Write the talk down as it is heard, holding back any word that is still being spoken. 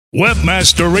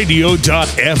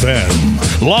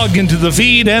Webmasterradio.fm. Log into the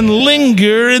feed and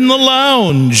linger in the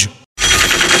lounge.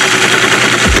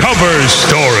 Cover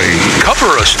story.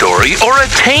 Cover a story or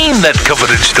attain that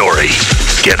coveted story.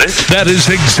 Get it? That is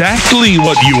exactly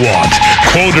what you want.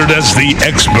 Quoted as the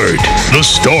expert, the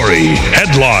story,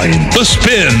 headline, the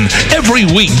spin. Every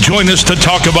week, join us to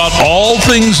talk about all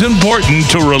things important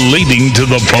to relating to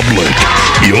the public.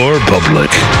 Your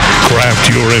public. Craft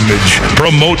your image.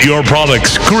 Promote your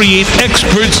products. Create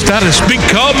expert status.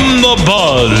 Become the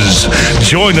buzz.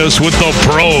 Join us with the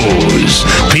pros.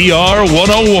 PR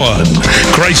 101.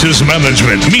 Crisis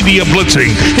management. Media blitzing.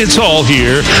 It's all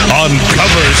here on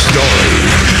Cover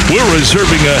Story. We're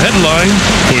reserving a headline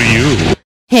for you.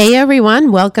 Hey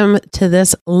everyone, welcome to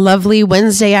this lovely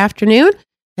Wednesday afternoon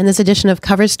and this edition of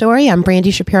Cover Story. I'm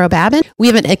Brandy Shapiro-Babin. We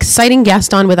have an exciting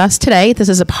guest on with us today. This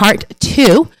is a part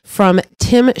 2 from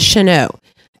Tim Cheneau,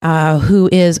 who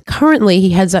is currently,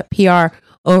 he heads up PR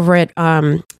over at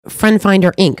Friend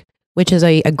Finder Inc., which is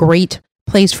a great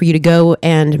place for you to go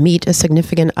and meet a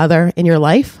significant other in your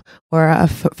life or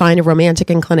find a romantic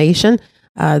inclination.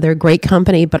 They're a great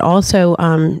company, but also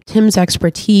Tim's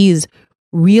expertise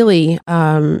really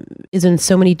is in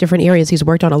so many different areas. He's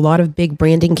worked on a lot of big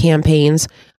branding campaigns,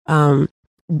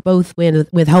 both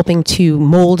with helping to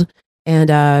mold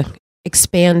and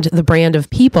expand the brand of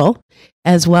people,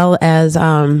 as well as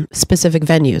specific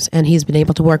venues. And he's been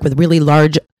able to work with really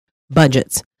large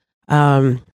budgets.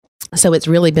 So it's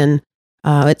really been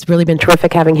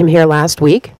terrific having him here last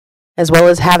week, as well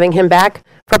as having him back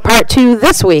for part 2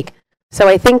 this week. So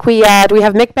I think do we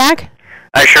have Mick back?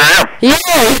 I sure am. Yay!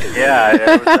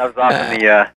 Yeah, I was off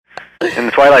in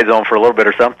the Twilight Zone for a little bit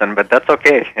or something, but that's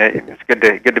okay. It's good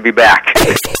to be back.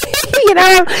 You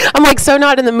know, I'm like so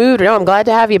not in the mood. No, I'm glad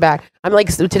to have you back. I'm like,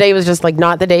 today was just like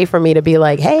not the day for me to be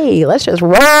like, hey, let's just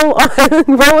roll with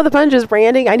the punches,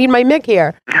 branding. I need my Mick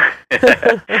here.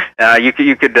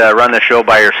 You could run the show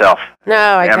by yourself. No,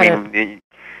 I mean,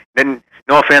 then.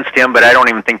 No offense, Tim, but I don't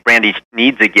even think Brandy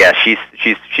needs a guest.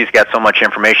 She's got so much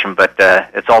information, but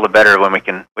it's all the better when we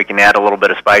can add a little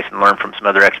bit of spice and learn from some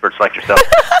other experts like yourself.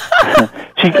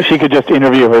 She could just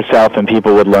interview herself, and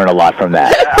people would learn a lot from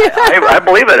that. I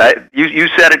believe it. You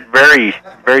said it very,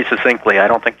 very succinctly. I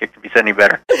don't think it could be said any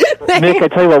better. Mick, I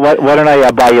tell you what. Why don't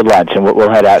I buy you lunch, and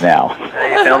we'll head out now.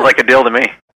 It sounds like a deal to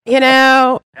me. You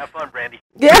know. Have fun, Brandy.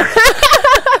 Yeah.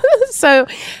 So,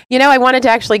 I wanted to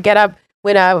actually get up.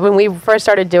 When we first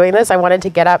started doing this, I wanted to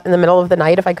get up in the middle of the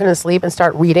night if I couldn't sleep and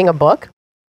start reading a book.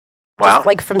 Wow. Just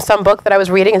like from some book that I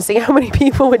was reading and see how many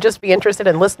people would just be interested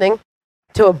in listening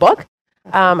to a book.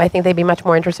 I think they'd be much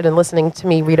more interested in listening to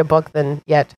me read a book than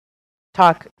yet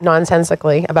talk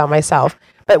nonsensically about myself.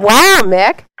 But wow,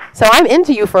 Mick, so I'm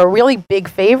into you for a really big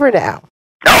favor now.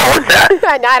 Oh, what's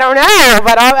that? I don't know,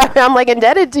 but I'm like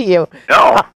indebted to you.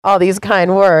 No. All these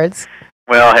kind words.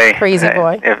 Well, hey, crazy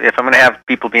boy. If I'm going to have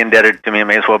people be indebted to me, it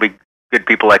may as well be good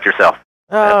people like yourself.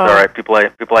 Oh. That's all right. People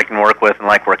I can work with and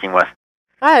like working with.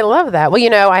 I love that.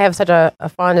 Well, I have such a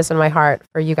fondness in my heart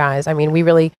for you guys. I mean, we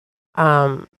really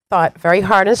thought very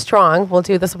hard and strong.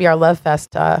 This will be our Love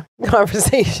Fest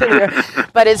conversation here.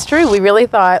 But it's true. We really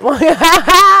thought,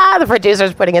 the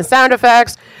producer's putting in sound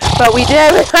effects. But we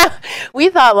did. We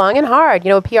thought long and hard.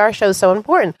 A PR show is so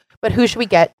important. But who should we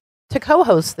get to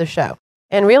co-host the show?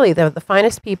 And really, the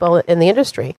finest people in the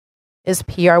industry is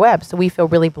PR Web. So we feel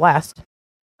really blessed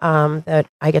that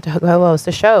I get to co-host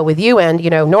the show with you. And,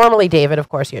 normally David, of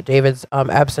course, David's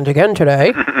absent again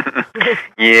today.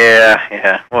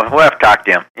 Yeah. We'll have to talk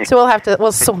to him. So we'll have to.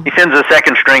 He sends the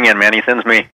second string in, man. He sends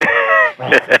me.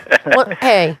 Well,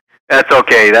 hey. That's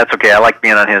okay. I like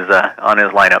being on his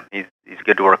lineup. He's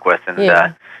good to work with. And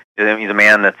he's a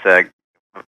man that's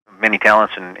many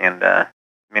talents and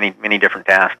many different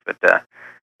tasks. But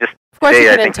just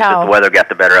today, I think the weather got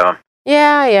the better of him.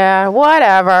 Yeah,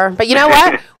 whatever. But you know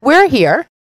what? We're here,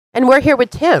 and we're here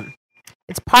with Tim.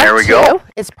 It's part 2. There we go.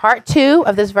 It's part 2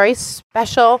 of this very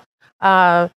special,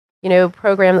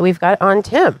 program that we've got on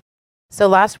Tim. So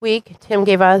last week, Tim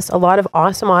gave us a lot of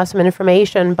awesome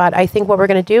information, but I think what we're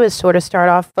going to do is sort of start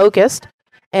off focused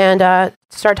and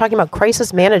start talking about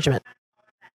crisis management.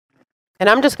 And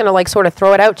I'm just going to sort of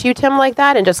throw it out to you, Tim, like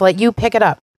that, and just let you pick it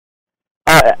up.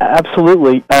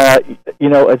 Absolutely.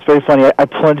 It's very funny. I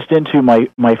plunged into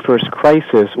my first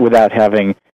crisis without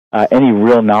having any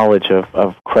real knowledge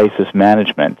of crisis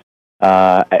management.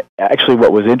 Actually,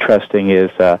 what was interesting is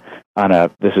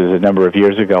this is a number of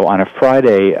years ago, on a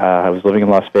Friday, I was living in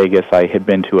Las Vegas. I had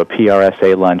been to a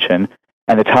PRSA luncheon,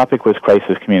 and the topic was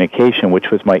crisis communication,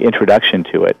 which was my introduction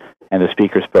to it. And the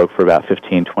speaker spoke for about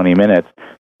 15, 20 minutes.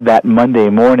 That Monday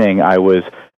morning, I was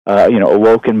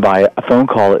awoken by a phone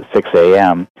call at 6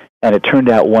 a.m., and it turned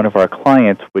out one of our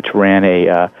clients, which ran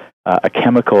a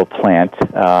chemical plant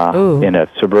in a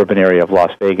suburban area of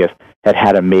Las Vegas,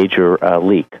 had a major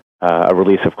leak, a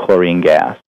release of chlorine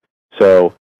gas.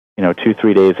 So,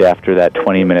 2-3 days after that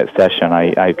 20-minute session,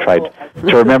 I tried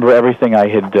to remember everything I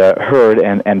had heard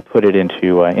and put it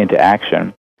into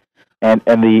action. And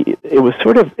it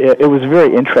was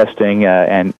very interesting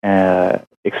and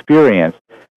experience.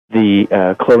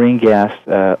 The chlorine gas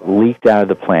leaked out of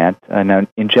the plant. Now,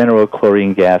 in general,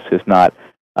 chlorine gas is not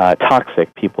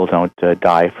toxic. People don't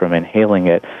die from inhaling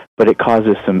it, but it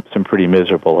causes some pretty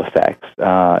miserable effects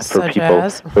for people,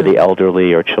 for the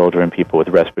elderly or children, people with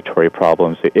respiratory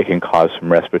problems. It can cause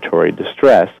some respiratory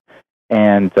distress.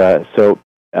 And so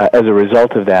as a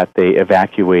result of that, they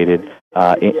evacuated,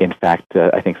 in fact,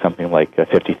 I think something like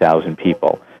 50,000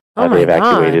 people. They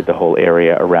evacuated the whole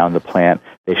area around the plant.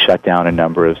 They shut down a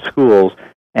number of schools,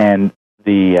 and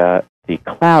the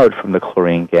cloud from the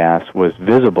chlorine gas was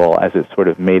visible as it sort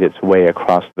of made its way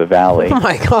across the valley. Oh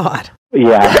my God!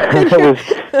 Yeah,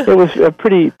 it was a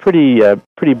pretty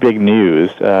big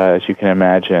news, as you can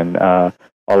imagine. All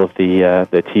of the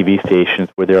TV stations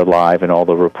were there live, and all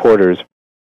the reporters.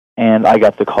 And I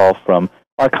got the call from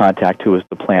our contact, who was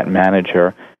the plant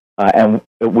manager, and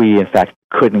we in fact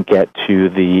couldn't get to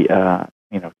the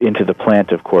into the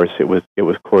plant. Of course, it was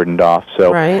cordoned off.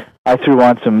 So I threw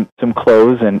on some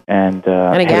clothes and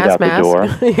headed out the door.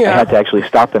 I had to actually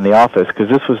stop in the office because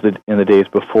this was in the days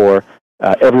before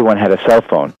everyone had a cell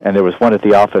phone, and there was one at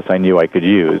the office I knew I could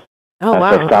use. Oh,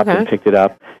 wow. So I stopped and picked it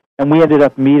up, and we ended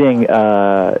up meeting.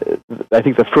 I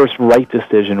think the first right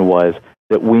decision was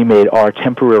that we made our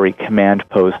temporary command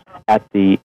post at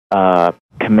the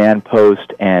command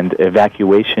post and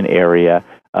evacuation area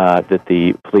that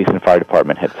the police and fire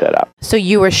department had set up. So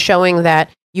you were showing that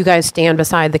you guys stand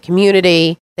beside the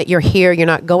community, that you're here, you're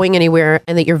not going anywhere,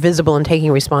 and that you're visible and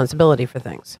taking responsibility for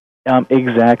things.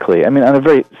 Exactly. I mean, on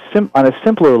a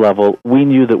simpler level, we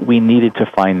knew that we needed to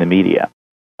find the media,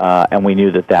 and we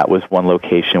knew that was one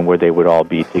location where they would all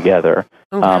be together.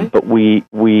 Okay. But we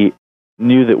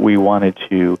knew that we wanted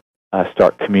to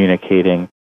start communicating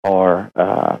our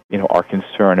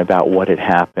concern about what had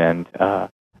happened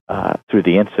through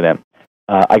the incident.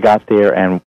 I got there,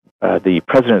 and the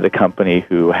president of the company,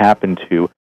 who happened to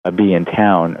be in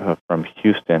town from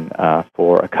Houston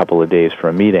for a couple of days for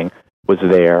a meeting, was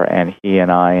there, and he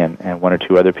and I and one or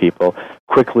two other people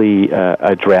quickly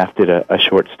drafted a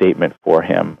short statement for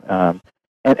him.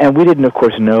 And we didn't, of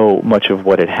course, know much of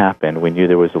what had happened. We knew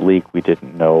there was a leak. We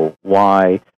didn't know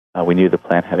why. We knew the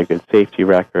plant had a good safety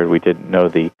record. We didn't know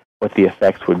what the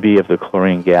effects would be of the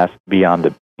chlorine gas beyond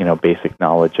the basic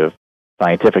knowledge of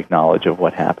scientific knowledge of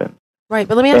what happened. Right,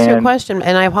 but let me ask you a question,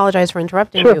 and I apologize for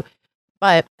interrupting you.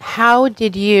 But how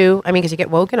did you? I mean, because you get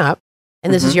woken up,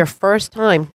 and this is your first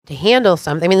time to handle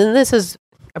something. I mean, this is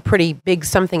a pretty big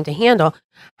something to handle.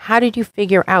 How did you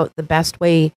figure out the best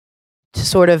way to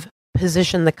sort of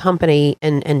position the company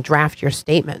and draft your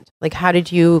statement? Like, how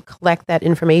did you collect that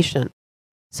information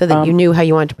so that you knew how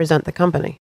you wanted to present the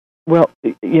company? Well,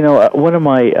 one of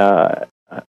my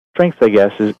strengths, I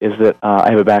guess, is that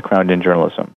I have a background in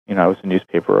journalism. I was a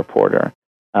newspaper reporter,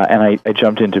 and I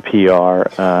jumped into PR.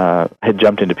 Had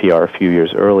jumped into PR a few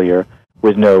years earlier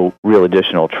with no real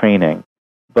additional training.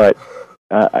 But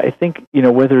I think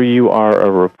whether you are a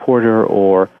reporter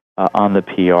or on the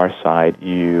PR side,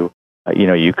 you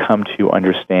come to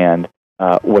understand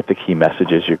what the key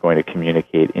messages you're going to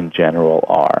communicate in general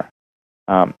are.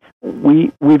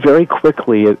 We very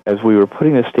quickly, as we were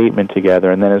putting the statement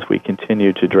together, and then as we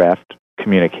continued to draft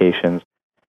communications,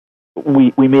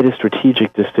 we made a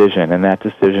strategic decision, and that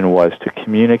decision was to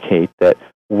communicate that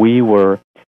we were,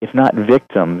 if not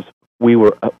victims, we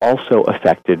were also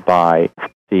affected by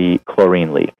the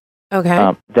chlorine leak.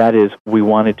 Okay. That is, we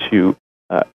wanted to,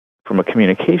 from a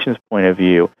communications point of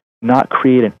view, not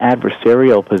create an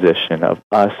adversarial position of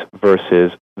us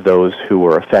versus those who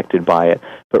were affected by it,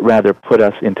 but rather put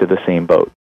us into the same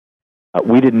boat.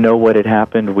 We didn't know what had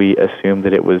happened. We assumed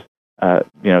that it was,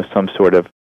 some sort of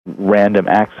random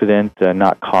accident,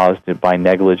 not caused by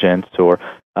negligence or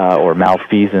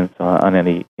malfeasance on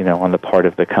any, on the part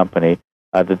of the company.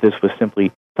 That this was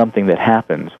simply something that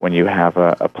happens when you have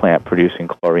a plant producing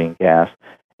chlorine gas,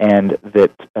 and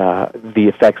that the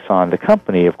effects on the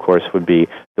company, of course, would be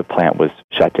the plant was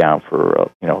shut down for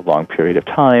a long period of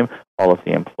time. All of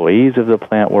the employees of the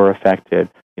plant were affected.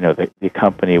 The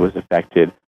company was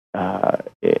affected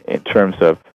in terms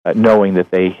of knowing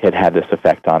that they had this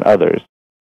effect on others.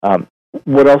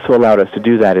 What also allowed us to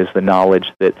do that is the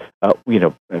knowledge that,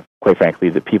 quite frankly,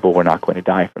 that people were not going to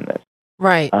die from this.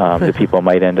 Right. The people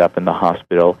might end up in the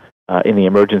hospital in the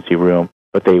emergency room,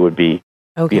 but they would be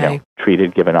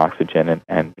treated, given oxygen,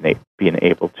 and being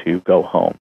able to go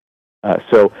home.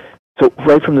 So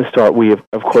right from the start, we have,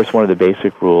 of course, one of the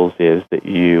basic rules is that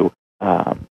you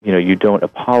don't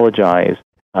apologize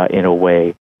in a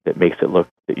way that makes it look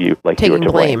that you like you were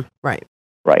to blame. Right.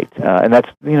 Right. And that's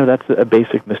a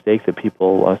basic mistake that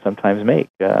people sometimes make.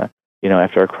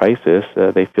 After a crisis,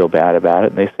 they feel bad about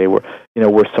it, and they say,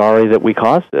 we're sorry that we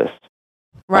caused this.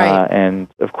 Right. And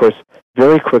of course,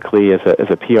 very quickly, as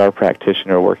a PR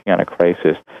practitioner working on a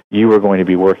crisis, you are going to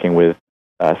be working with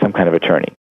some kind of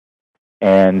attorney,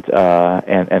 and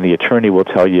the attorney will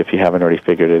tell you, if you haven't already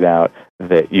figured it out,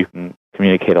 that you can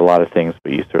communicate a lot of things,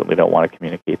 but you certainly don't want to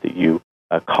communicate that you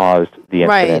caused the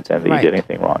incident and that you did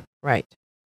anything wrong. Right.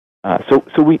 So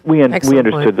we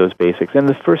understood those basics, and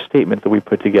the first statement that we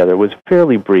put together was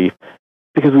fairly brief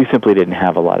because we simply didn't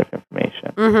have a lot of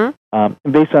information. Mm-hmm.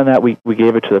 And based on that, we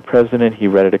gave it to the president. He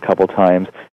read it a couple times,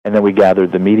 and then we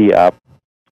gathered the media up.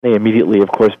 They immediately, of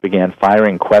course, began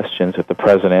firing questions at the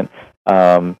president,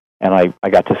 and I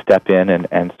got to step in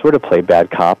and sort of play bad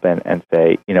cop and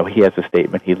say, he has a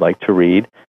statement he'd like to read,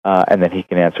 and then he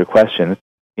can answer questions,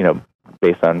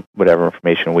 based on whatever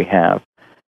information we have,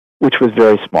 which was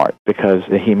very smart because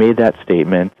he made that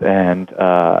statement, and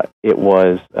it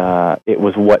was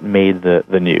what made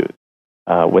the news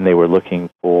when they were looking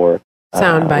for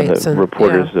sound bites. The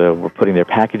reporters were putting their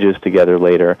packages together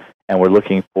later and were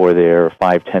looking for their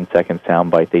 5-10 second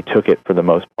sound bite. They took it for the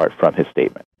most part from his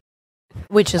statement.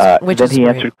 Then he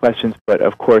answered questions, but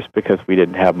of course, because we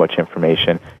didn't have much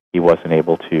information, he wasn't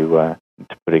able to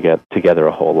put together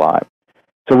a whole lot.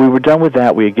 So we were done with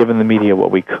that. We had given the media what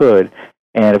we could,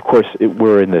 and of course,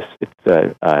 we're in it's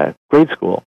grade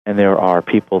school, and there are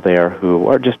people there who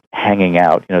are just hanging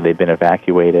out. They've been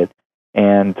evacuated,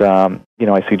 and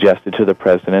I suggested to the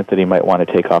president that he might want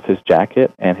to take off his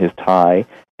jacket and his tie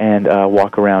and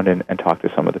walk around and talk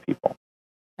to some of the people.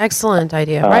 Excellent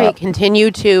idea. Right. Continue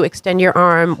to extend your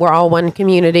arm. We're all one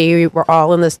community. We're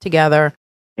all in this together.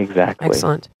 Exactly.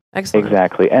 Excellent.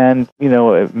 Exactly. And,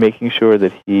 making sure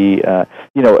that he,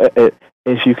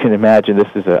 as you can imagine, this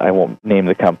is I won't name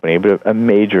the company, but a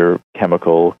major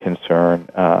chemical concern,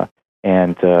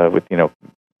 and with,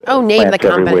 name the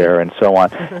company everywhere and so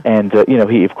on. And,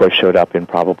 he, of course, showed up in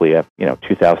probably a,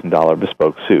 $2,000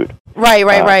 bespoke suit. Right.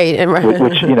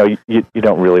 Which, you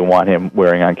don't really want him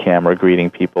wearing on camera, greeting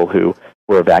people who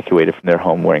were evacuated from their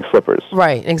home wearing slippers.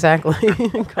 Right, exactly.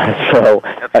 So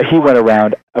he went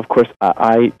around. Of course,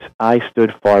 I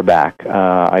stood far back.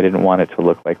 I didn't want it to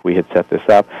look like we had set this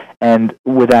up. And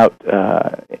without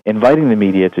inviting the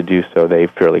media to do so, they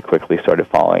fairly quickly started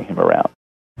following him around.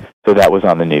 So that was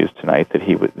on the news tonight, that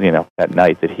he was, that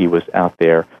night that he was out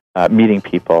there meeting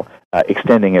people,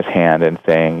 extending his hand and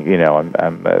saying,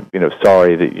 I'm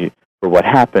sorry that for what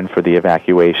happened, for the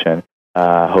evacuation.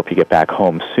 Hope you get back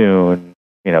home soon.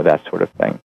 That sort of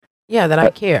thing. Yeah, that I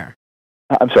care.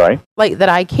 I'm sorry? Like that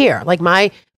I care. Like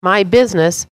my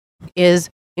business is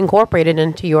incorporated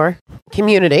into your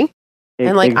community.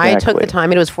 And like exactly. I took the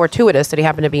time, and it was fortuitous that he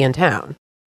happened to be in town.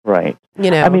 Right.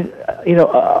 I mean,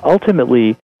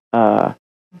 ultimately,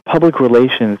 public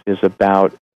relations is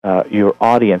about your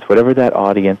audience, whatever that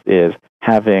audience is,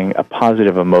 having a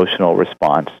positive emotional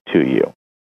response to you.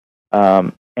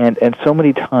 And so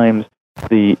many times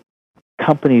the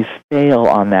companies fail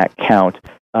on that count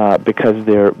because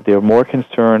they're more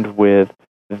concerned with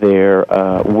their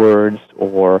words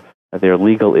or their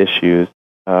legal issues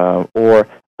or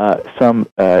some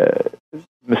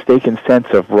mistaken sense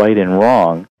of right and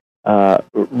wrong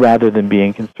rather than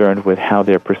being concerned with how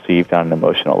they're perceived on an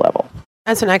emotional level.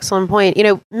 That's an excellent point.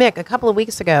 Mick, a couple of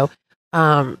weeks ago,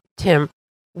 Tim,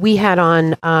 we had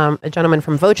on a gentleman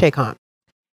from VoceCom.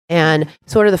 And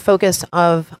sort of the focus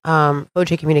of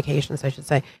Voce Communications, I should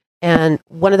say. And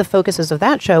one of the focuses of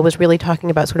that show was really talking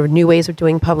about sort of new ways of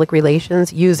doing public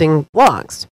relations using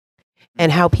blogs and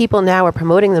how people now are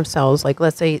promoting themselves. Like,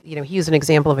 let's say, he used an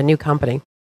example of a new company.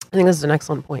 I think this is an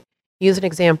excellent point. He used an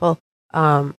example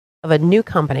of a new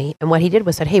company. And what he did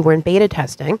was said, hey, we're in beta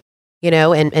testing,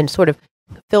 and sort of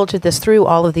filtered this through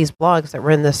all of these blogs that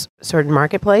were in this certain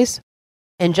marketplace.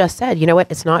 And just said, you know what,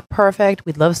 it's not perfect.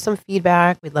 We'd love some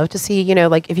feedback. We'd love to see,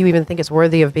 if you even think it's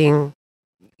worthy of being,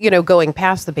 going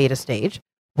past the beta stage,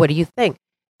 what do you think?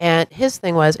 And his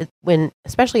thing was,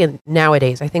 especially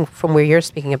nowadays, I think from where you're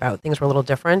speaking about, things were a little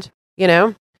different,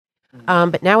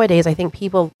 But nowadays, I think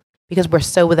people, because we're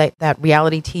so with that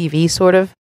reality TV sort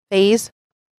of phase,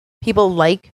 people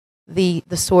like the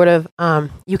sort of,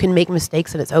 you can make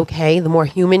mistakes and it's okay. The more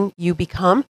human you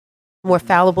become, the more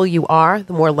fallible you are,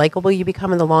 the more likable you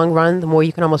become in the long run, the more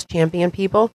you can almost champion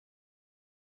people?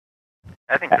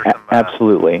 I think there's some,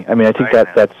 absolutely. I mean, I think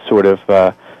that's sort of,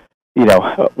 I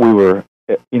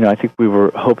think we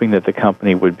were hoping that the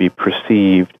company would be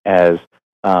perceived as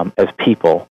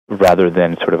people rather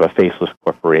than sort of a faceless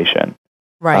corporation.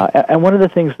 Right. And one of the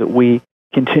things that we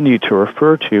continued to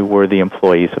refer to were the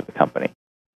employees of the company.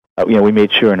 We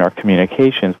made sure in our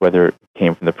communications, whether it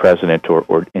came from the president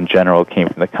or in general came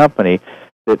from the company,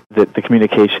 that the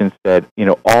communication said,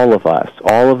 all of us,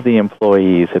 all of the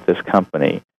employees at this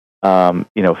company,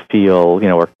 feel,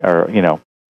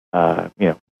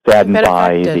 saddened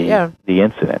by the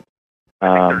incident.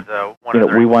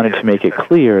 We wanted to make it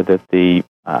clear that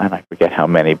and I forget how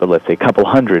many, but let's say a couple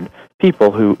hundred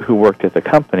people who worked at the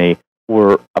company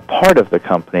were a part of the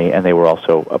company, and they were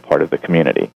also a part of the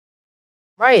community.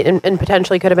 Right, and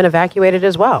potentially could have been evacuated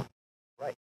as well.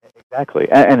 Right, exactly.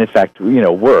 And in fact,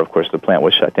 of course, the plant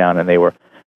was shut down, and they were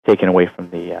taken away from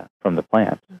the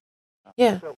plant.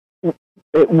 Yeah.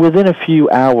 Within a few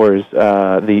hours,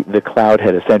 the cloud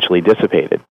had essentially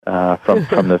dissipated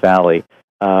from the valley,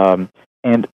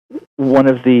 and one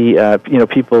of the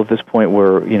people at this point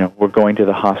were going to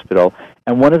the hospital,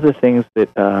 and one of the things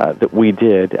that we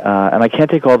did, and I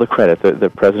can't take all the credit. The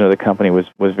president of the company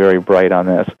was very bright on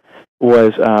this.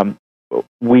 Was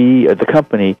the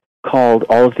company called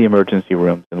all of the emergency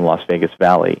rooms in Las Vegas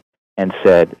Valley and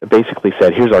basically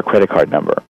said, here's our credit card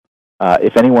number.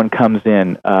 If anyone comes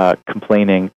in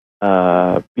complaining,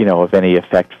 of any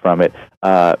effect from it,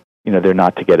 they're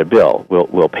not to get a bill.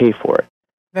 We'll pay for it.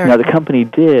 Now, the company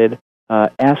did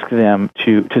ask them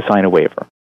to sign a waiver,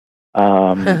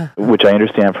 which I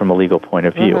understand from a legal point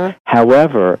of view. Mm-hmm.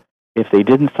 However, if they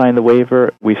didn't sign the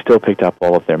waiver, we still picked up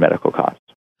all of their medical costs.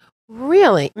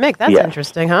 Really? Mick, that's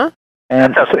interesting, huh?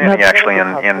 And that's outstanding, actually,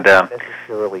 and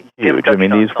necessarily huge. I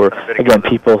mean, these were, again,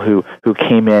 people who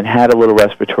came in, had a little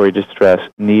respiratory distress,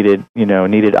 needed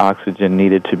oxygen,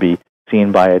 needed to be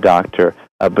seen by a doctor,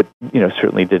 but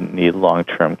certainly didn't need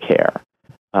long-term care.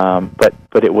 But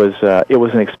it was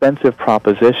an expensive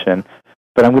proposition.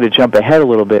 But I'm going to jump ahead a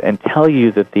little bit and tell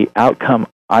you that the outcome,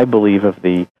 I believe, of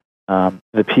the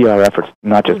PR efforts,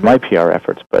 not just my PR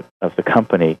efforts, but of the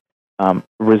company,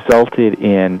 resulted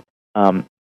in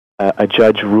a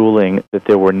judge ruling that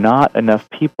there were not enough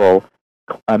people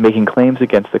making claims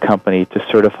against the company to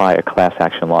certify a class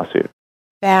action lawsuit.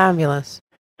 Fabulous.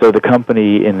 So the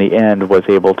company, in the end, was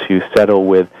able to settle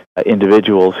with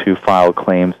individuals who filed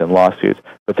claims and lawsuits,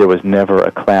 but there was never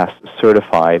a class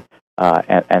certified,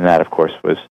 and that, of course,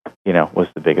 was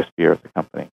the biggest fear of the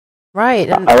company.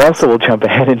 Right. I also will jump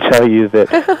ahead and tell you that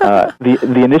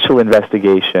the initial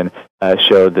investigation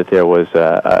showed that there was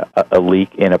a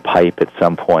leak in a pipe at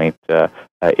some point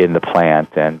in the plant,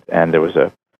 and there was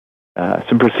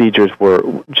some procedures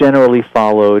were generally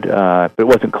followed, but it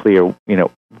wasn't clear,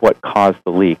 what caused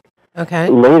the leak. Okay.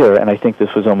 Later, and I think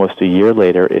this was almost a year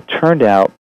later, it turned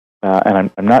out,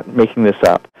 and I'm not making this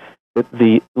up, that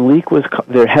the leak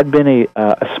there had been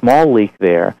a small leak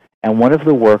there. And one of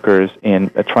the workers,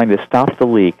 in trying to stop the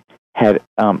leak, had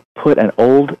put an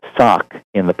old sock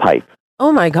in the pipe.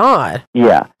 Oh, my God.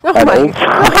 Yeah. Oh, an my old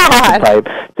sock in the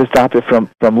pipe to stop it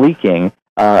from leaking,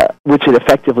 which it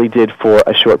effectively did for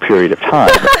a short period of time,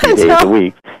 a few days a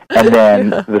week. And then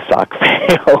the sock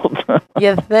failed.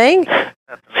 You think?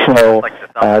 So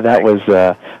that was,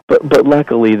 but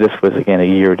luckily this was, again, a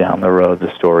year down the road.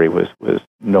 The story was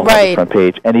no longer on the front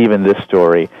page, and even this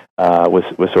story was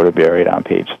sort of buried on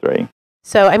page 3.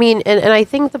 So, I mean, and I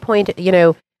think the point,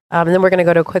 and then we're going to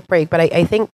go to a quick break, but I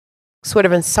think sort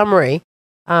of in summary,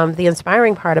 the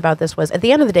inspiring part about this was, at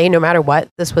the end of the day, no matter what,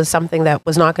 this was something that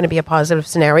was not going to be a positive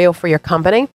scenario for your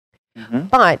company,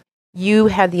 but you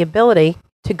had the ability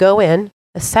to go in,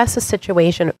 assess a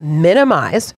situation,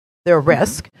 minimize their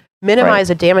risk, minimize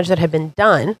the damage that had been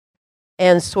done,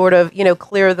 and sort of,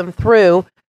 clear them through,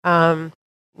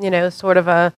 sort of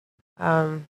a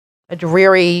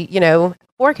dreary,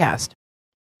 forecast.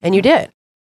 And you did.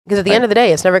 Because at the end of the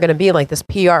day, it's never going to be like this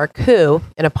PR coup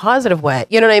in a positive way.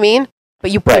 You know what I mean? But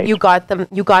you got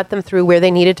them through where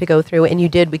they needed to go through, and you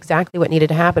did exactly what needed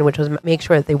to happen, which was make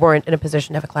sure that they weren't in a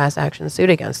position to have a class action suit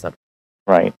against them.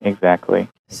 Right, exactly.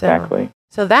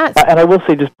 So that's... And I will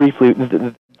say just briefly,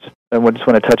 I just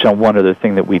want to touch on one other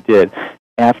thing that we did.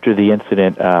 After the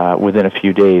incident, within a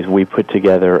few days, we put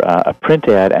together a print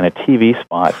ad and a TV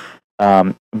spot.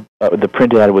 The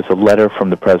print ad was a letter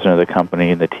from the president of the company,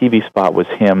 and the TV spot was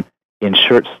him in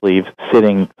shirt sleeves,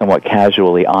 sitting somewhat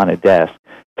casually on a desk,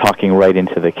 talking right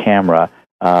into the camera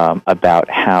about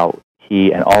how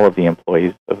he and all of the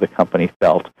employees of the company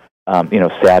felt,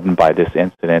 saddened by this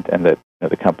incident, and that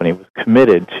the company was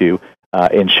committed to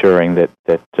ensuring that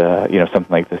something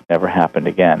like this never happened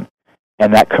again.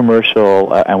 And that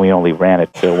commercial, and we only ran it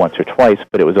once or twice,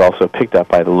 but it was also picked up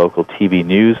by the local TV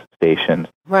news stations.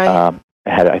 Right.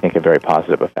 Had, I think, a very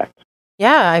positive effect.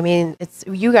 Yeah, I mean, it's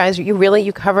you guys.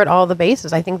 You covered all the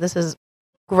bases. I think this is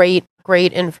great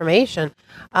information.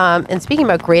 And speaking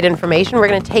about great information, we're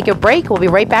going to take a break. We'll be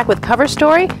right back with Cover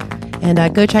Story,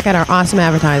 and go check out our awesome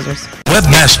advertisers.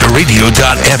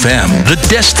 Webmasterradio.fm, the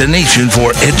destination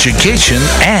for education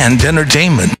and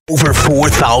entertainment. Over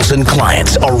 4,000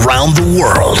 clients around the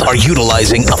world are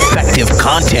utilizing effective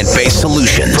content-based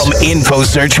solutions from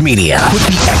InfoSearch Media with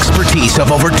the expertise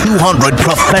of over 200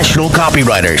 professional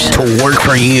copywriters to work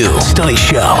for you. Studies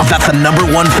show that the number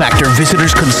one factor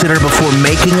visitors consider before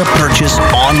making a purchase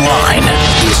online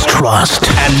is trust.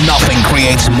 And nothing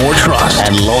creates more trust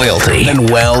and loyalty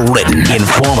than well-written,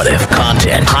 informative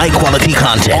content. High-quality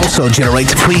content also generates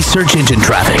free search engine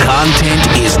traffic. Content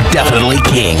is definitely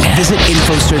king. Visit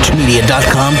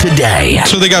InfoSearchMedia.com today.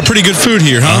 So they got pretty good food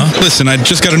here, huh? Listen, I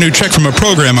just got a new check from a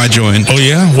program I joined. Oh,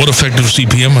 yeah? What effective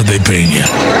CPM are they paying you?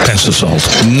 Pass the salt.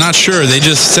 Not sure. They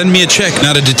just send me a check,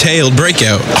 not a detailed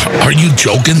breakout. Are you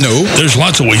joking? No. There's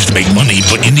lots of ways to make money,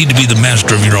 but you need to be the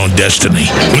master of your own destiny.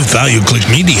 With ValueClick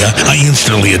Media, I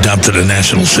instantly adopted a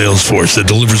national sales force that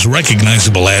delivers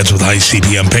recognizable ads with high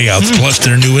CPM payouts. Plus,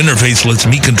 their new interface lets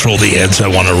me control the ads I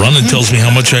want to run and tells me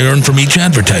how much I earn from each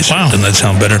advertiser. Wow. Doesn't that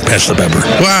sound better? Pass the pepper.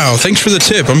 Wow, thanks for the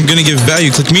tip. I'm going to give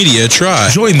ValueClick Media a try.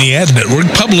 Join the ad network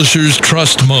publishers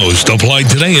trust most. Apply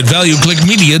today at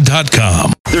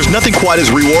ValueClickMedia.com. There's nothing quite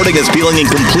as rewarding as feeling in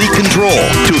complete control.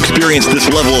 To experience this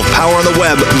level of power on the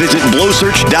web, visit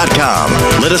blowsearch.com.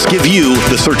 Let us give you,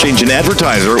 the search engine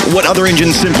advertiser, what other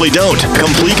engines simply don't.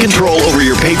 Complete control over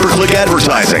your pay-per-click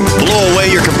advertising. Blow away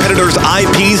your competitors'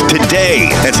 IPs today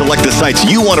and select the sites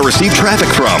you want to receive traffic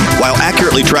from while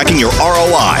accurately tracking your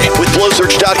ROI with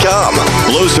blowsearch.com.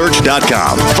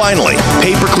 Blowsearch.com. Finally,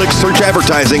 pay-per-click search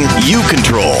advertising you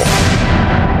control.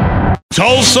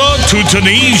 Tulsa to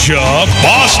Tunisia,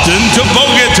 Boston to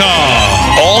Bogota.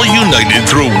 All united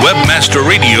through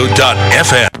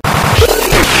webmasterradio.fm.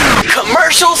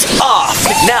 Commercials off.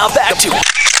 Now back to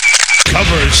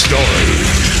Cover Story.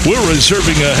 We're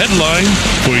reserving a headline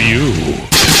for you.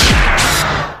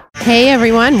 Hey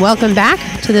everyone, welcome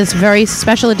back to this very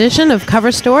special edition of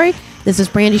Cover Story. This is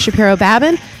Brandy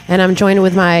Shapiro-Babin, and I'm joined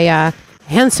with my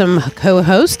handsome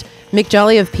co-host, Mick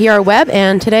Jolly of PR Web,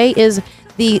 and today is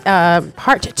the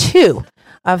part 2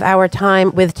 of our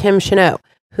time with Tim Cheneau,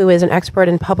 who is an expert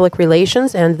in public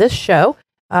relations, and this show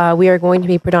we are going to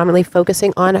be predominantly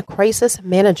focusing on crisis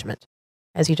management,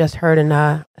 as you just heard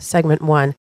in segment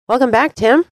 1. Welcome back,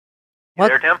 Tim. You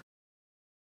there, Tim?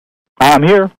 I'm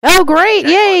here. Oh, great.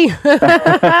 Yay.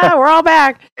 We're all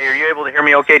back. Hey, are you able to hear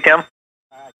me okay, Tim?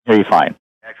 Hear you fine.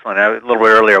 Excellent. A little bit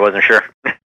earlier, I wasn't sure.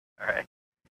 All right.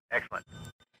 Excellent.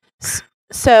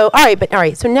 So, all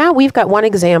right. So now we've got one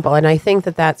example, and I think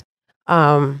that's,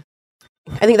 I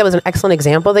think that was an excellent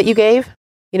example that you gave.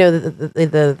 You know,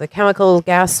 the chemical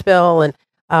gas spill, and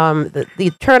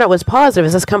the turnout was positive.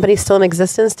 Is this company still in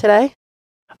existence today?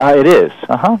 It is.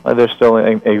 They're still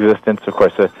in existence. Of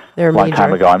course, a long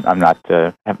time ago. I'm not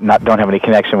don't have any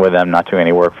connection with them. Not doing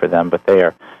any work for them, but they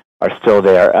are still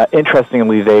there.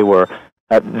 Interestingly, there were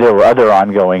other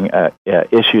ongoing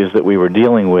issues that we were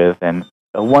dealing with, and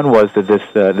one was that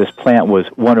this plant was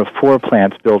one of 4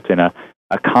 plants built in a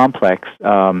complex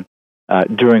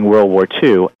during World War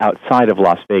II outside of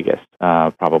Las Vegas,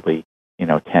 probably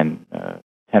 10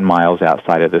 miles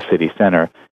outside of the city center.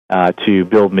 To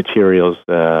build materials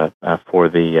for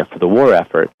the war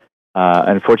effort.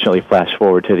 Unfortunately, flash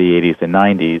forward to the 80s and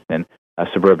 90s, and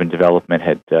suburban development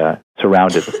had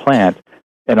surrounded the plant,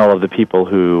 and all of the people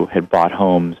who had bought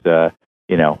homes, a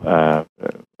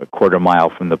quarter mile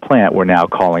from the plant, were now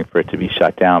calling for it to be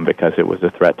shut down because it was a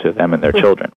threat to them and their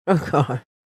children. Oh God!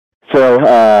 So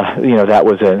that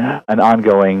was an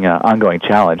ongoing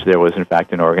challenge. There was, in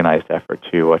fact, an organized effort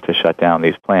to shut down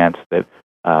these plants that.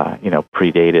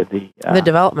 Predated the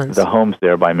developments, the homes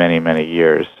there by many, many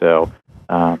years. So,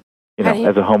 as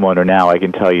a homeowner now, I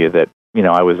can tell you that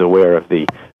I was aware of the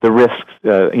risks,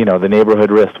 the neighborhood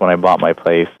risks when I bought my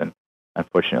place, and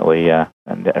unfortunately,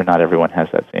 not everyone has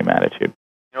that same attitude.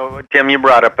 Tim, you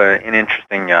brought up an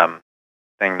interesting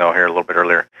thing though here a little bit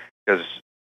earlier, because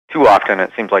too often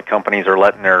it seems like companies are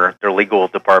letting their legal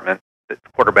department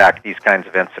quarterback these kinds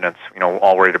of incidents.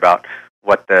 All worried about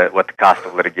what the cost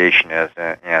of litigation is,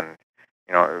 and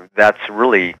that's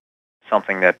really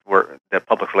something that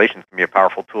public relations can be a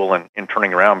powerful tool in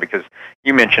turning around, because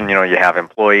you mentioned you have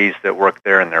employees that work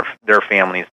there and their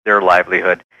families, their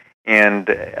livelihood, And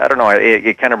I don't know,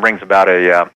 it kind of brings about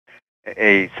a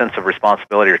sense of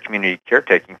responsibility or community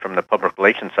caretaking from the public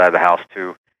relations side of the house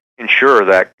to ensure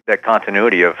that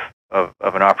continuity of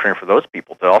an opportunity for those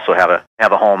people to also have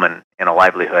a home and a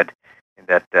livelihood.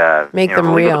 That Make them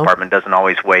the legal real. department doesn't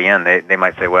always weigh in. They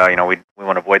might say, well, we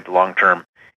want to avoid the long-term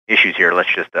issues here.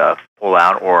 Let's just pull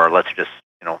out, or let's just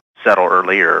settle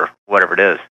early, or whatever it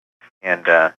is. And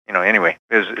anyway,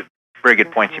 it was very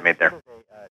good points you made there.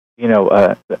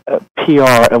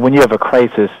 PR, when you have a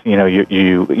crisis,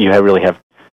 you really have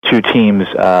two teams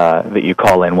that you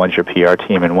call in. One's your PR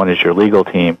team and one is your legal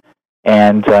team.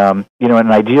 And, in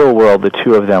an ideal world, the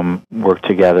two of them work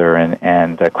together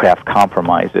and craft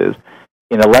compromises.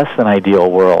 In a less than ideal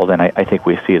world, and I think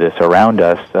we see this around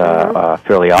us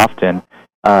fairly often,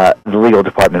 the legal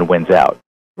department wins out.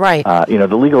 Right.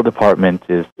 The legal department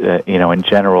is, in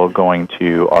general, going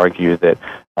to argue that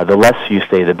the less you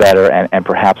say, the better, and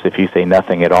perhaps if you say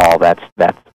nothing at all, that's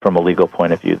from a legal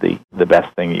point of view the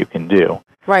best thing you can do.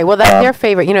 Right. Well, that's their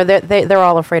favorite. They're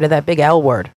all afraid of that big L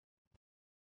word.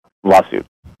 Lawsuit.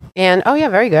 And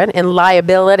very good. And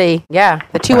liability, the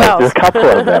two L's. There's a couple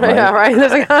of them. Right? Yeah,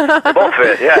 right. Both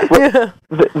fit, yeah. Well,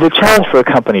 the challenge for a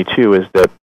company too is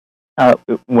that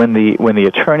when the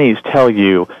attorneys tell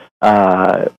you,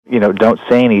 don't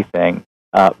say anything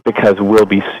because we'll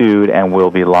be sued and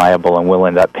we'll be liable and we'll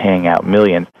end up paying out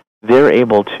millions, they're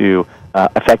able to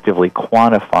effectively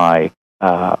quantify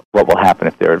what will happen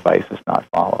if their advice is not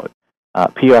followed.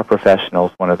 PR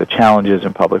professionals, one of the challenges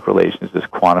in public relations is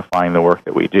quantifying the work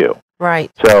that we do.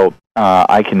 Right. So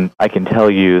I can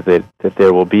tell you that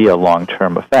there will be a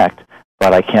long-term effect,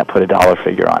 but I can't put a dollar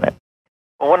figure on it.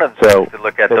 Well, one of the things to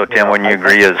look at, though, Tim, when you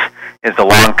agree, is the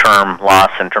long-term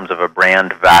loss in terms of a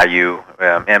brand value.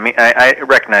 I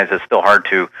recognize it's still hard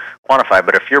to quantify,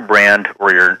 but if your brand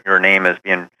or your name is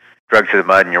being dragged through the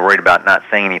mud and you're worried about not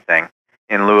saying anything,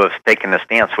 in lieu of taking the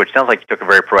stance, which sounds like you took a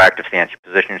very proactive stance. You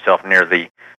position yourself near the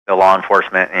law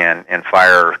enforcement and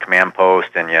fire command post,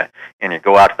 and you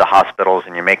go out to the hospitals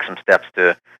and you make some steps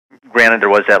to. Granted, there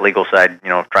was that legal side,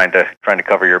 trying to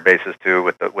cover your bases too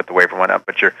with the waiver and whatnot.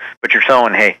 But you're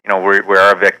showing, hey, we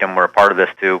are a victim. We're a part of this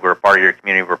too. We're a part of your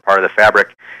community. We're part of the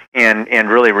fabric, and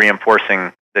really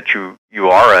reinforcing that you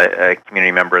are a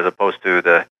community member as opposed to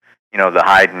the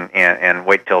hide and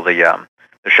wait till the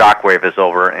shockwave is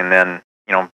over and then.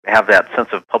 Have that sense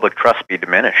of public trust be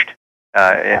diminished.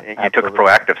 You took a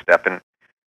proactive step, and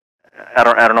I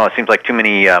don't know. It seems like too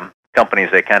many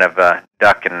companies, they kind of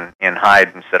duck and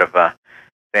hide instead of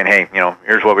saying, "Hey,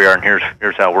 here's what we are, and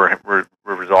here's how we're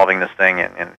resolving this thing."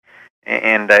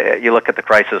 And you look at the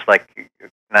crisis like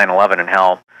 9/11 and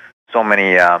how so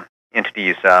many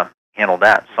entities handled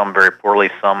that. Some very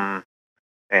poorly, some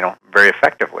very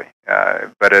effectively.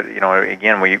 But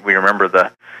again, we remember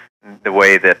the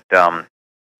way that.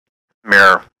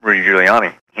 Mayor Rudy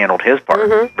Giuliani handled his part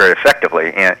very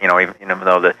effectively, and even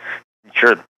though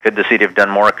could the city have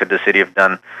done more? Could the city have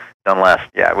done less?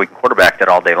 Yeah, we can quarterback that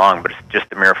all day long, but it's just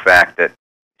the mere fact that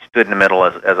he stood in the middle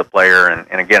as a player,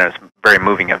 and again, it's a very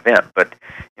moving event. But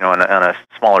on a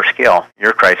smaller scale,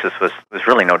 your crisis was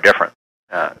really no different,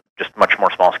 just much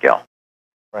more small scale.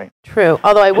 Right. True.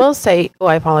 Although I will say,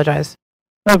 I apologize.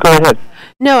 No, go ahead.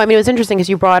 No, it was interesting because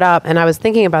you brought up, and I was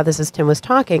thinking about this as Tim was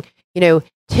talking.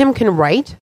 Tim can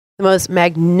write the most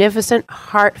magnificent,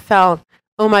 heartfelt,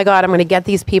 oh my God, I'm going to get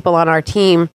these people on our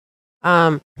team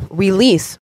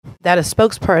release that a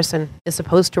spokesperson is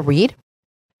supposed to read.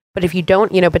 But if you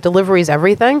don't, but delivery is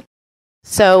everything.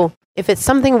 So if it's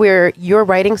something where you're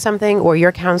writing something or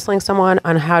you're counseling someone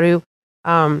on how to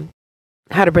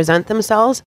present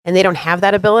themselves and they don't have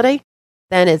that ability,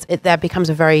 then that becomes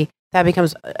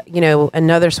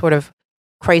another sort of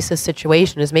crisis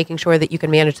situation, is making sure that you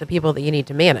can manage the people that you need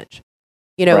to manage.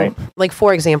 Right. Like,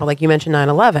 for example, like you mentioned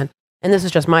 9/11, and this is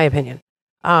just my opinion.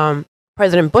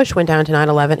 President Bush went down to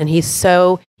 9/11 and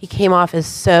he came off as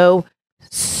so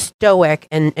stoic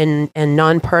and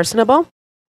non-personable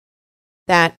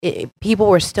that people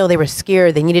were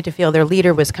scared. They needed to feel their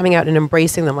leader was coming out and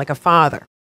embracing them like a father.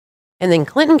 And then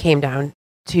Clinton came down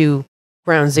to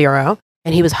ground zero,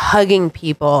 and he was hugging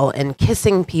people and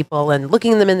kissing people and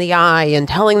looking them in the eye and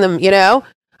telling them,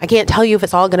 I can't tell you if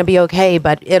it's all going to be okay,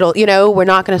 but it'll, we're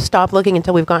not going to stop looking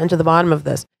until we've gotten to the bottom of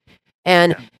this.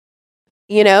 And,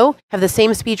 have the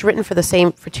same speech written for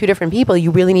two different people.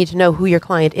 You really need to know who your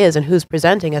client is and who's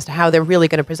presenting as to how they're really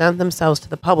going to present themselves to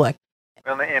the public.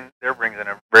 Well, and there brings in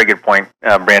a very good point,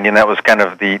 Brandy, and that was kind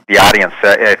of the audience.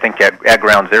 I think at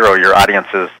ground zero, your audience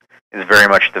is very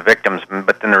much the victims,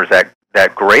 but then there's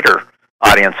that greater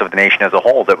audience of the nation as a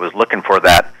whole that was looking for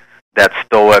that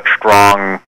stoic,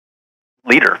 strong,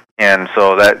 leader, and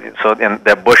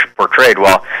that Bush portrayed.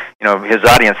 Well, his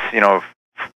audience,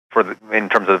 in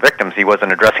terms of the victims, he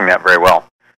wasn't addressing that very well.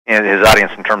 And his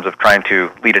audience, in terms of trying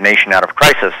to lead a nation out of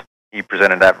crisis, he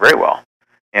presented that very well.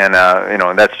 And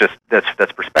that's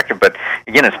perspective. But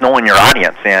again, it's knowing your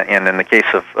audience. And in the case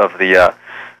of the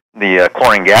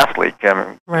chlorine gas leak,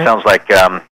 it sounds like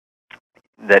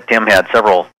that Tim had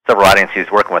several audiences he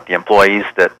was working with, the employees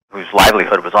whose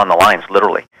livelihood was on the lines,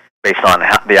 literally, based on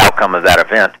the outcome of that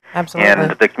event. Absolutely.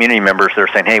 And the community members, they're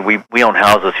saying, hey, we own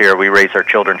houses here, we raise our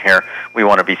children here, we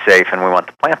want to be safe, and we want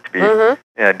the plant to be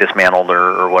dismantled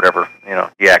or whatever,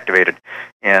 deactivated.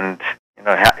 And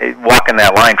walking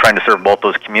that line, trying to serve both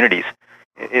those communities,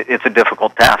 it's a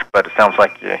difficult task, but it sounds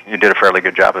like you did a fairly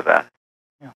good job of that.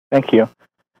 Yeah. Thank you.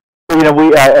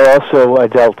 I also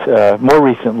dealt more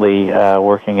recently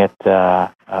working at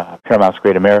Paramount's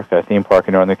Great America theme park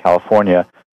in Northern California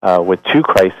with two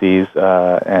crises.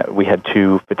 We had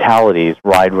two fatalities,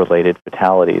 ride-related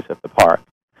fatalities at the park.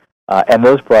 And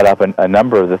those brought up a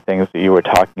number of the things that you were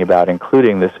talking about,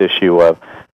 including this issue of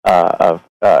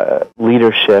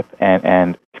leadership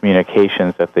and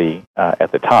communications at the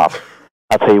top.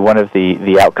 I'll tell you one of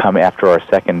the outcome after our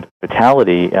second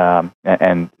fatality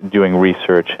and doing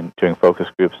research and doing focus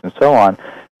groups and so on,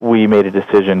 we made a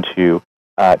decision to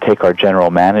take our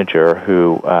general manager,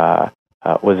 who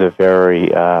was a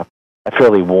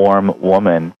fairly warm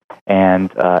woman,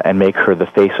 and make her the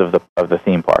face of the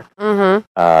theme park. Her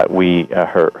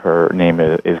name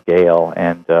is Gail,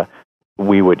 and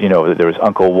we would, there was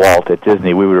Uncle Walt at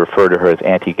Disney. We would refer to her as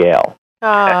Auntie Gail.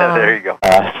 There you go.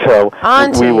 So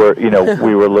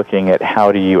we were looking at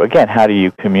how do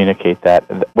you communicate that?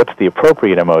 What's the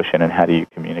appropriate emotion, and how do you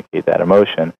communicate that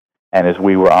emotion? And as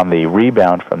we were on the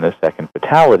rebound from the second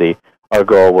fatality, our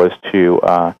goal was to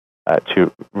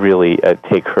really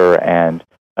take her and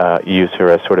use her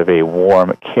as sort of a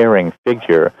warm, caring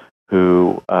figure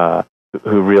who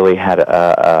really had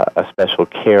a special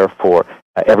care for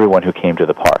everyone who came to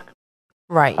the park.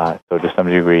 Right. So to some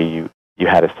degree, you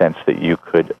had a sense that you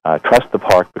could trust the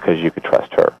park because you could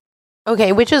trust her.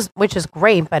 Okay, which is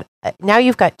great, but now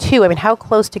you've got two. I mean, how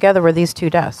close together were these two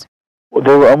deaths? Well,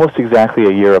 they were almost exactly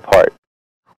a year apart.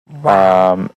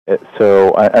 Wow.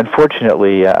 So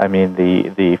unfortunately,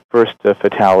 the first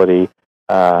fatality,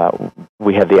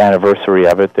 we had the anniversary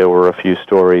of it. There were a few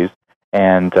stories,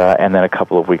 and then a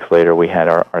couple of weeks later, we had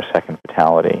our second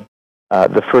fatality.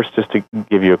 The first, just to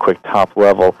give you a quick top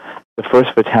level, the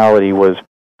first fatality was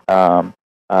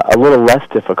a little less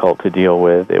difficult to deal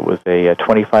with. It was a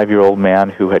 25-year-old man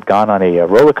who had gone on a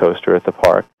roller coaster at the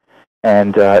park,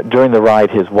 and during the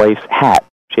ride, his wife's hat,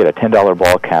 she had a $10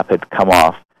 ball cap, had come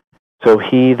off. So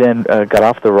he then got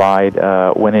off the ride,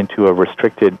 went into a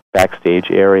restricted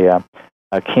backstage area,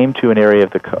 came to an area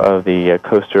of the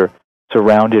coaster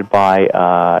surrounded by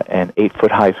an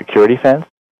 8-foot-high security fence.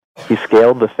 He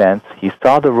scaled the fence. He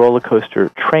saw the roller coaster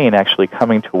train actually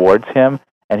coming towards him,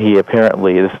 and he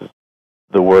apparently, this is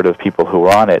the word of people who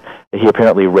were on it, he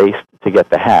apparently raced to get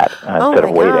the hat instead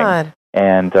of waiting,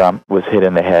 and was hit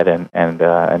in the head and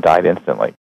died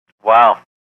instantly. Wow.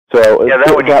 So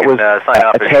that was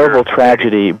a terrible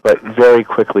tragedy, but very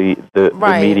quickly the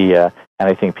media and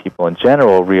I think people in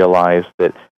general realized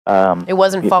that it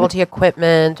wasn't faulty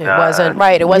equipment. It wasn't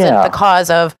right. It wasn't the cause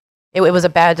of. It was a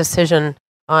bad decision.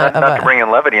 Not to bring in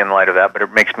levity in light of that, but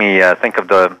it makes me think of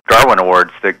the Darwin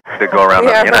Awards that go around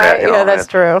on the internet. Right. That's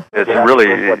true. It's really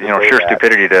sheer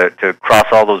stupidity to cross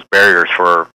all those barriers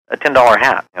for a $10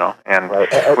 hat, and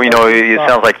it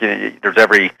sounds like there's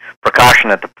every precaution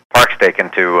that the park's taken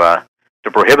to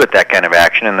prohibit that kind of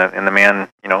action, and the man,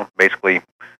 basically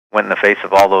went in the face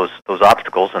of all those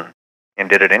obstacles and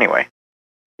did it anyway.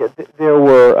 Yeah, there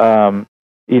were, as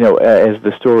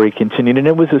the story continued, and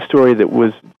it was a story that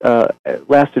was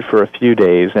lasted for a few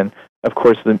days, and of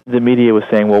course the media was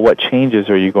saying, well, what changes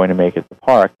are you going to make at the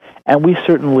park? And we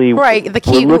certainly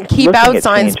the keep out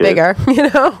signs bigger,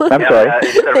 I'm sorry.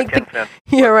 Instead of a 10-foot fence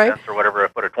or whatever, I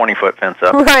put a 20-foot fence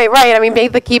up. Right. I mean,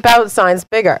 make the keep out signs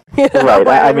bigger.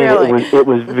 Right. It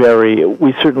was very.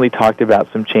 We certainly talked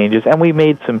about some changes, and we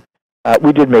made some.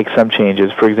 We did make some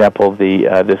changes. For example,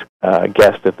 this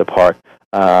guest at the park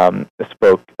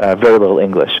spoke very little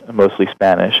English, mostly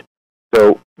Spanish.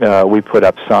 So we put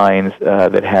up signs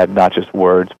that had not just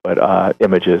words, but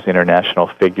images, international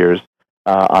figures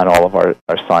on all of our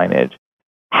signage.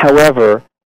 However,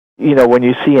 when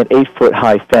you see an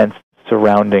 8-foot-high fence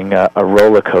surrounding a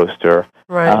roller coaster,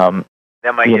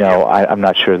 that might I'm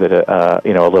not sure that a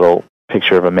little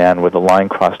picture of a man with a line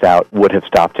crossed out would have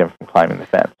stopped him from climbing the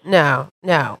fence. No.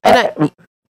 And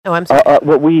I'm sorry.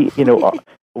 What we,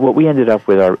 what we ended up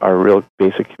with, our real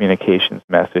basic communications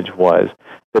message was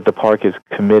that the park is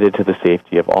committed to the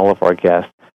safety of all of our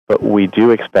guests, but we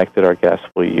do expect that our guests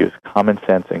will use common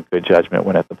sense and good judgment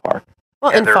when at the park.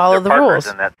 Well, and follow the rules.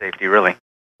 In that safety, really.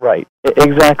 Right.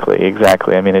 Exactly.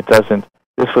 I mean,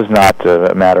 this was not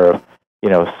a matter of,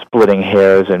 splitting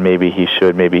hairs and maybe he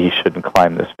shouldn't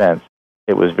climb this fence.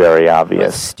 It was very obvious. It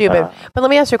was stupid. But let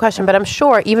me ask you a question. But I'm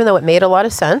sure, even though it made a lot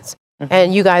of sense,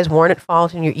 and you guys weren't at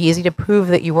fault, and you're easy to prove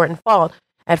that you weren't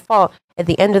at fault, at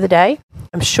the end of the day,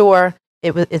 I'm sure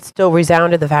it still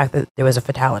resounded the fact that there was a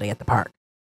fatality at the park.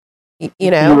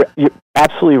 You're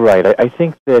absolutely right. I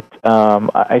think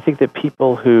that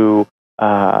people who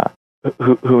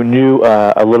knew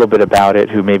a little bit about it,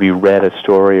 who maybe read a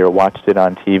story or watched it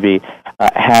on TV,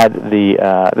 had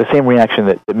the same reaction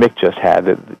that Mick just had.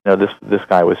 That this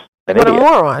guy was an idiot. What a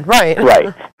moron, right?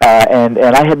 Right. And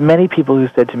I had many people who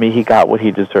said to me he got what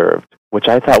he deserved, which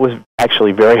I thought was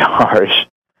actually very harsh.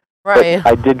 Right.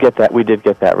 But we did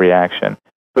get that reaction.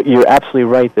 But you're absolutely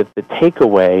right that the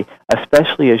takeaway,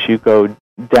 especially as you go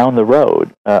down the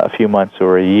road a few months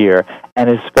or a year, and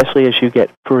especially as you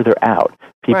get further out,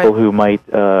 people who might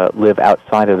live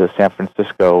outside of the San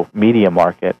Francisco media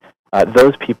market,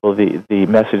 those people, the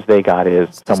message they got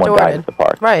is someone died at the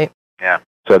park. Right. Yeah.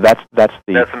 So that's the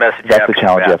message. That's the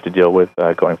challenge you have to deal with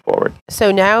going forward.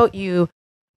 So now you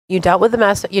dealt with the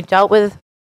mess. You dealt with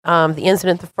the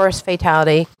incident, the first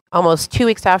fatality, almost 2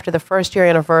 weeks after the first year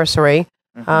anniversary.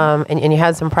 And you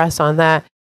had some press on that.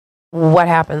 What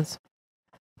happens?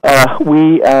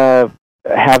 We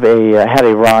had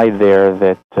a ride there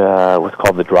that was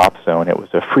called the Drop Zone. It was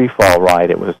a free fall ride.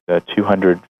 It was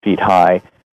 200 feet high,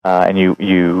 and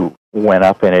you went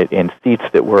up in it in seats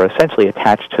that were essentially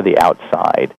attached to the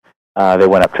outside. They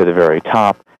went up to the very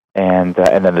top, and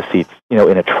then the seats,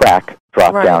 in a track,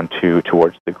 dropped down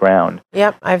towards the ground.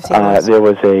 Yep, I've seen those. There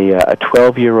was a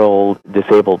 12-year-old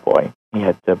disabled boy. He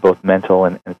had both mental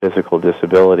and physical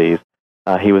disabilities.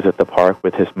 He was at the park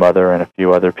with his mother and a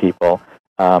few other people.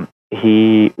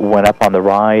 He went up on the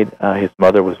ride. His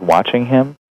mother was watching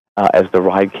him. As the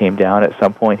ride came down, at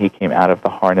some point he came out of the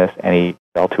harness and he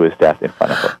fell to his death in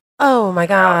front of her. Oh, my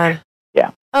God.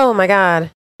 Yeah. Oh, my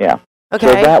God. Yeah. Okay.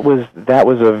 So that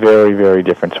was a very, very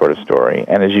different sort of story.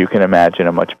 And as you can imagine,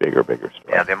 a much bigger story.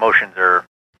 Yeah, the emotions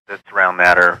that surround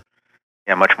that are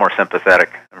much more sympathetic,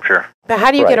 I'm sure. But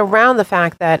how do you get around the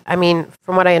fact that,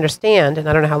 from what I understand, and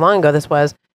I don't know how long ago this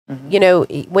was,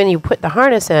 when you put the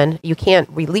harness in, you can't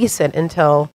release it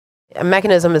until a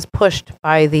mechanism is pushed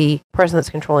by the person that's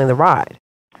controlling the ride.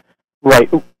 Right.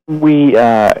 We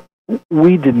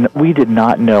did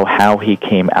not know how he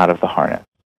came out of the harness.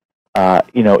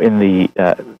 In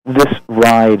this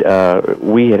ride,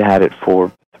 we had it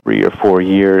for 3 or 4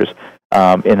 years.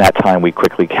 In that time, we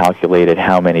quickly calculated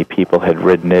how many people had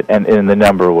ridden it, and the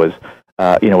number was,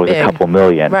 was big. a couple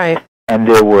million. Right. And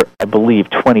there were, I believe,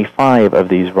 25 of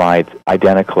these rides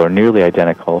identical or nearly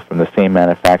identical from the same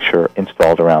manufacturer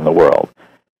installed around the world.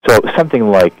 So something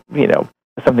like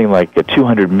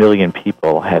 200 million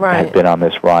people had been on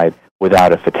this ride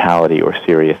without a fatality or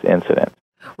serious incident.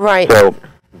 Right. So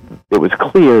it was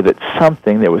clear that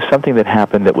there was something that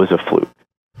happened that was a fluke.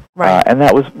 Right. And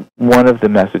that was one of the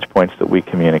message points that we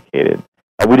communicated.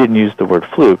 We didn't use the word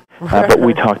fluke, but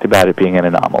we talked about it being an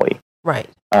anomaly. Right.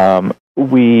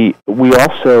 We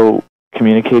also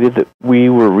communicated that we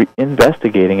were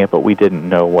investigating it, but we didn't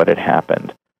know what had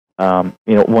happened.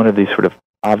 One of these sort of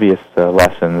obvious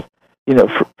lessons.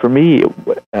 For me,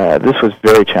 this was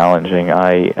very challenging.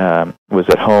 I was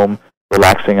at home,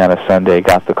 relaxing on a Sunday,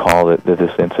 got the call that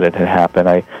this incident had happened.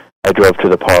 I drove to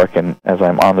the park, and as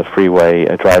I'm on the freeway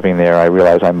driving there, I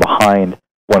realize I'm behind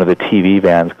one of the TV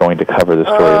vans going to cover the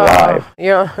story live.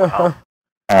 Yeah.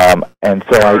 And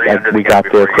so we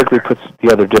got there, quickly put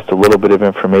together just a little bit of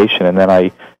information, and then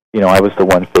I was the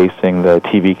one facing the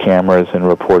TV cameras and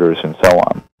reporters and so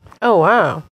on. Oh,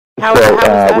 wow. How was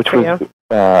that which for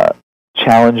was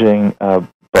challenging,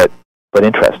 but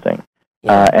interesting.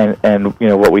 Yeah. And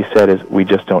what we said is we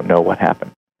just don't know what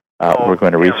happened. We're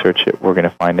going to research it. We're going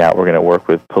to find out. We're going to work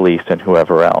with police and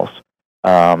whoever else.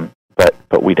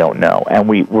 But we don't know. And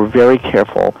we were very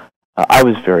careful. I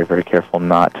was very, very careful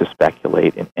not to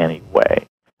speculate in any way.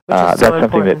 That's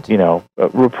something that,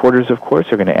 reporters, of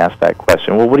course, are going to ask that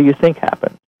question. Well, what do you think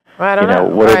happened? Well, I don't know.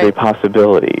 What are the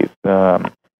possibilities?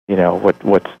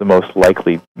 What's the most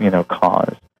likely,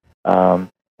 cause?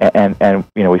 And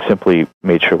we simply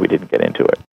made sure we didn't get into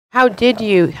it. How did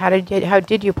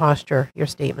you posture your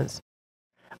statements?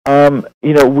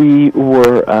 We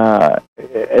were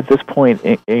at this point.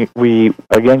 We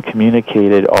again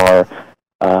communicated our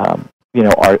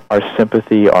our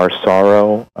sympathy, our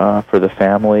sorrow for the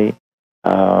family.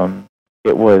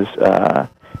 It was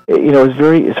it was a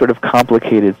very sort of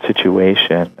complicated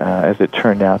situation. As it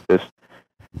turned out, this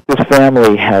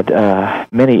family had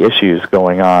many issues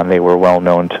going on. They were well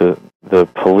known to the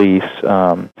police.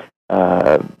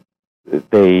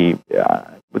 They,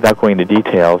 without going into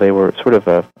detail, they were sort of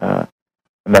a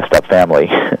messed up family.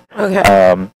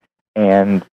 Okay.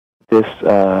 And this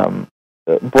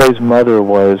boy's mother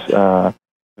was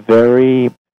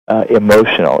very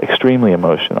emotional, extremely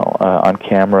emotional. On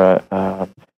camera,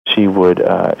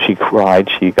 she cried.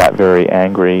 She got very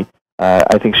angry.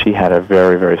 I think she had a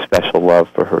very, very special love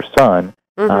for her son,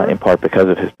 in part because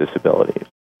of his disabilities.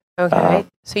 Okay.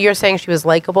 So you're saying she was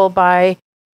likable by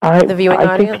the viewing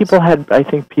audience? I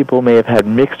think people may have had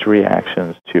mixed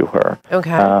reactions to her.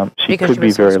 Okay. She could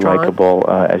be very likable,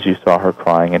 as you saw her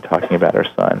crying and talking about her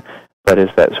son. But as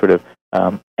that sort of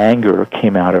anger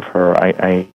came out of her,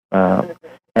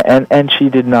 and she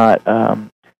did not,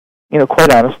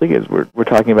 quite honestly, as we're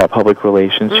talking about public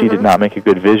relations, she did not make a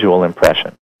good visual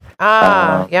impression.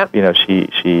 Yep.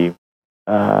 She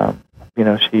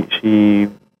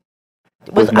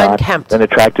was not unkempt. An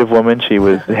attractive woman. She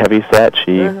was heavy set.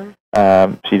 She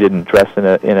didn't dress in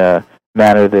a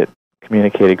manner that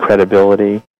communicated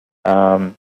credibility.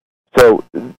 So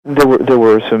there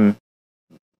were some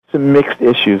mixed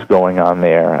issues going on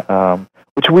there,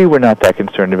 which we were not that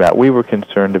concerned about. We were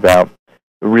concerned about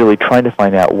really trying to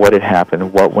find out what had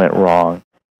happened, what went wrong,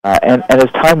 and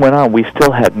as time went on, we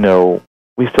still had no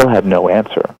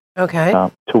answer. Okay.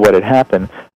 To what had happened,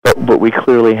 but we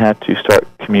clearly had to start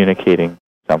communicating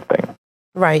something.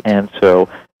 Right. And so,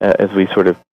 as we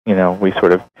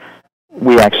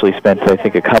actually spent, I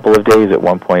think, a couple of days at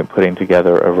one point putting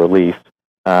together a release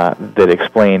that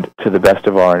explained, to the best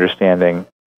of our understanding,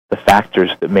 the factors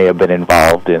that may have been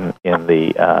involved in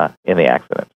the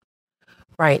accident.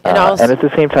 Right. And at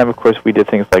the same time, of course, we did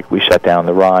things like we shut down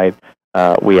the ride.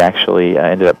 We actually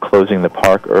ended up closing the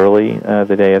park early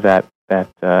the day of that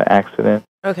accident.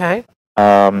 Okay.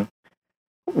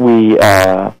 We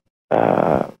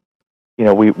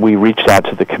reached out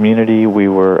to the community. We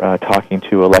were talking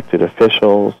to elected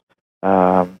officials. We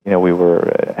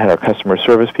had our customer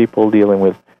service people dealing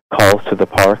with calls to the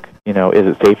park. Is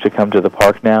it safe to come to the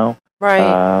park now?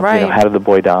 Right. Right. How did the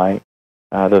boy die?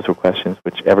 Those were questions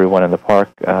which everyone in the park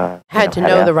had to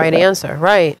know the right answer.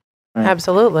 Right.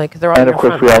 Absolutely, because they're all. And of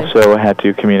course, we also had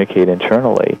to communicate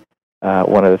internally.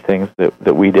 One of the things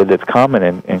that we did that's common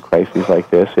in crises like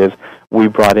this is we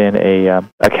brought in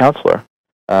a counselor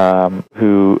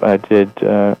who did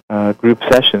group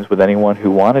sessions with anyone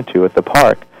who wanted to at the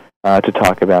park to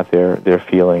talk about their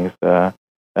feelings at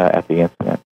the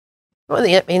incident. Well,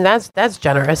 I mean, that's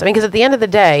generous. I mean, because at the end of the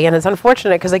day, and it's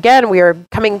unfortunate because, again, we are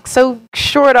coming so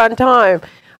short on time.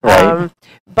 Right.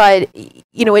 But,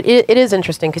 it is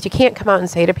interesting because you can't come out and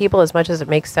say to people, as much as it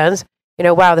makes sense,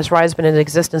 wow, this ride's been in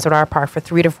existence at our park for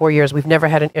 3 to 4 years. We've never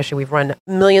had an issue. We've run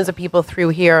millions of people through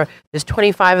here. There's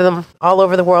 25 of them all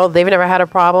over the world. They've never had a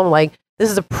problem. Like,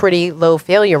 this is a pretty low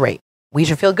failure rate. We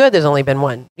should feel good there's only been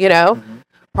one,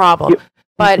 problem.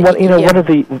 But, one of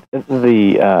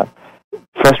the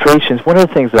frustrations, one of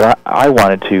the things that I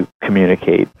wanted to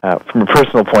communicate from a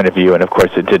personal point of view, and of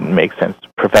course it didn't make sense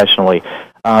professionally,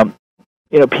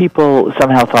 people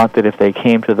somehow thought that if they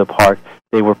came to the park,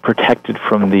 they were protected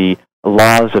from the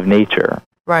laws of nature.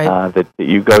 Right. That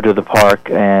you go to the park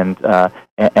and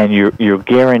you're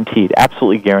guaranteed,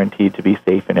 absolutely guaranteed, to be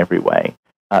safe in every way.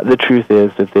 The truth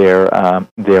is that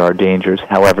there are dangers,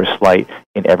 however slight,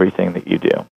 in everything that you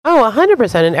do. Oh,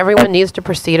 100%, and everyone needs to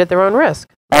proceed at their own risk.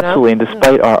 Absolutely, and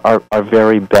despite our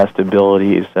very best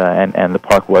abilities, and the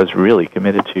park was really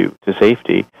committed to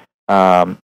safety,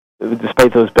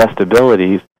 despite those best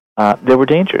abilities, there were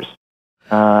dangers.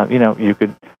 You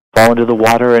could fall into the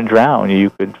water and drown. You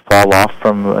could fall off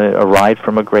from a ride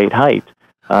from a great height.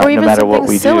 Or even no matter what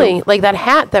we silly, do. like that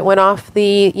hat that went off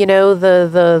the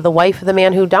wife of the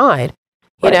man who died.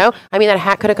 I mean, that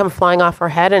hat could have come flying off her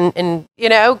head and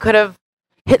could have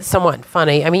hit someone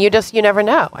funny. I mean, you never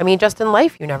know. I mean, just in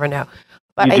life, you never know.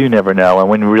 But you do never know. And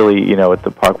when really, at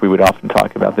the park, we would often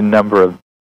talk about the number of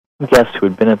guests who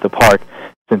had been at the park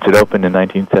since it opened in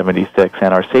 1976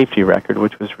 and our safety record,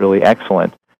 which was really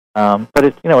excellent. But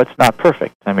it's not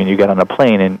perfect. I mean, you get on a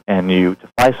plane and you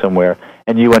fly somewhere,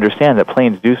 and you understand that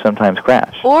planes do sometimes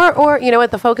crash. Or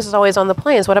the focus is always on the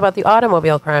planes. What about the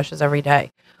automobile crashes every day?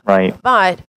 Right.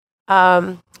 But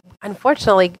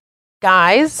unfortunately,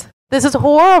 guys, this is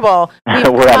horrible. We're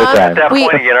out of time. At that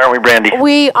point again, aren't we, Brandy?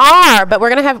 We are, but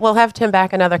we'll have Tim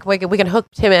back another. We can hook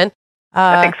Tim in.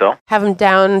 I think so. Have him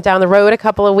down the road a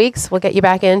couple of weeks. We'll get you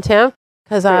back in, Tim.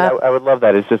 Because I would love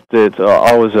that. It's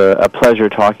always a pleasure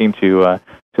talking to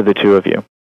the two of you.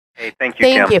 Hey, thank you,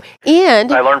 Tim. Thank you.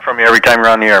 And I learn from you every time you're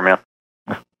on the air, man.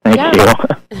 Thank you.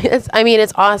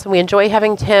 It's awesome. We enjoy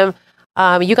having Tim.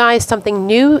 You guys, something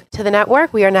new to the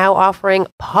network. We are now offering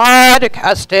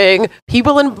podcasting.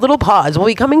 People in little pods will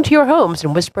be coming to your homes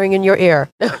and whispering in your ear.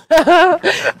 but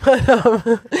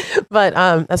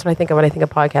that's what I think of when I think of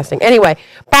podcasting. Anyway,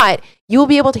 but you will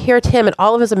be able to hear Tim and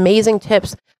all of his amazing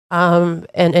tips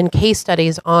and case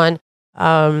studies on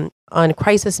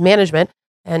crisis management,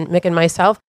 and Mick and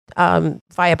myself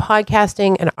via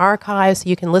podcasting and archives, so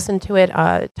you can listen to it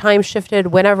time shifted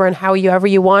whenever and however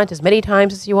you want, as many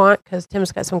times as you want, because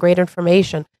Tim's got some great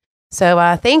information.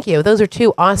 So thank you. Those are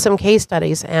two awesome case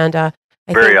studies, and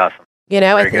Very awesome.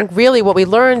 I think really what we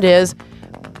learned is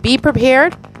be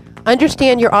prepared,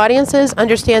 understand your audiences,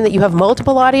 understand that you have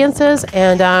multiple audiences,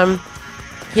 and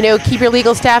keep your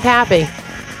legal staff happy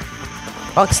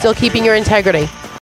while still keeping your integrity.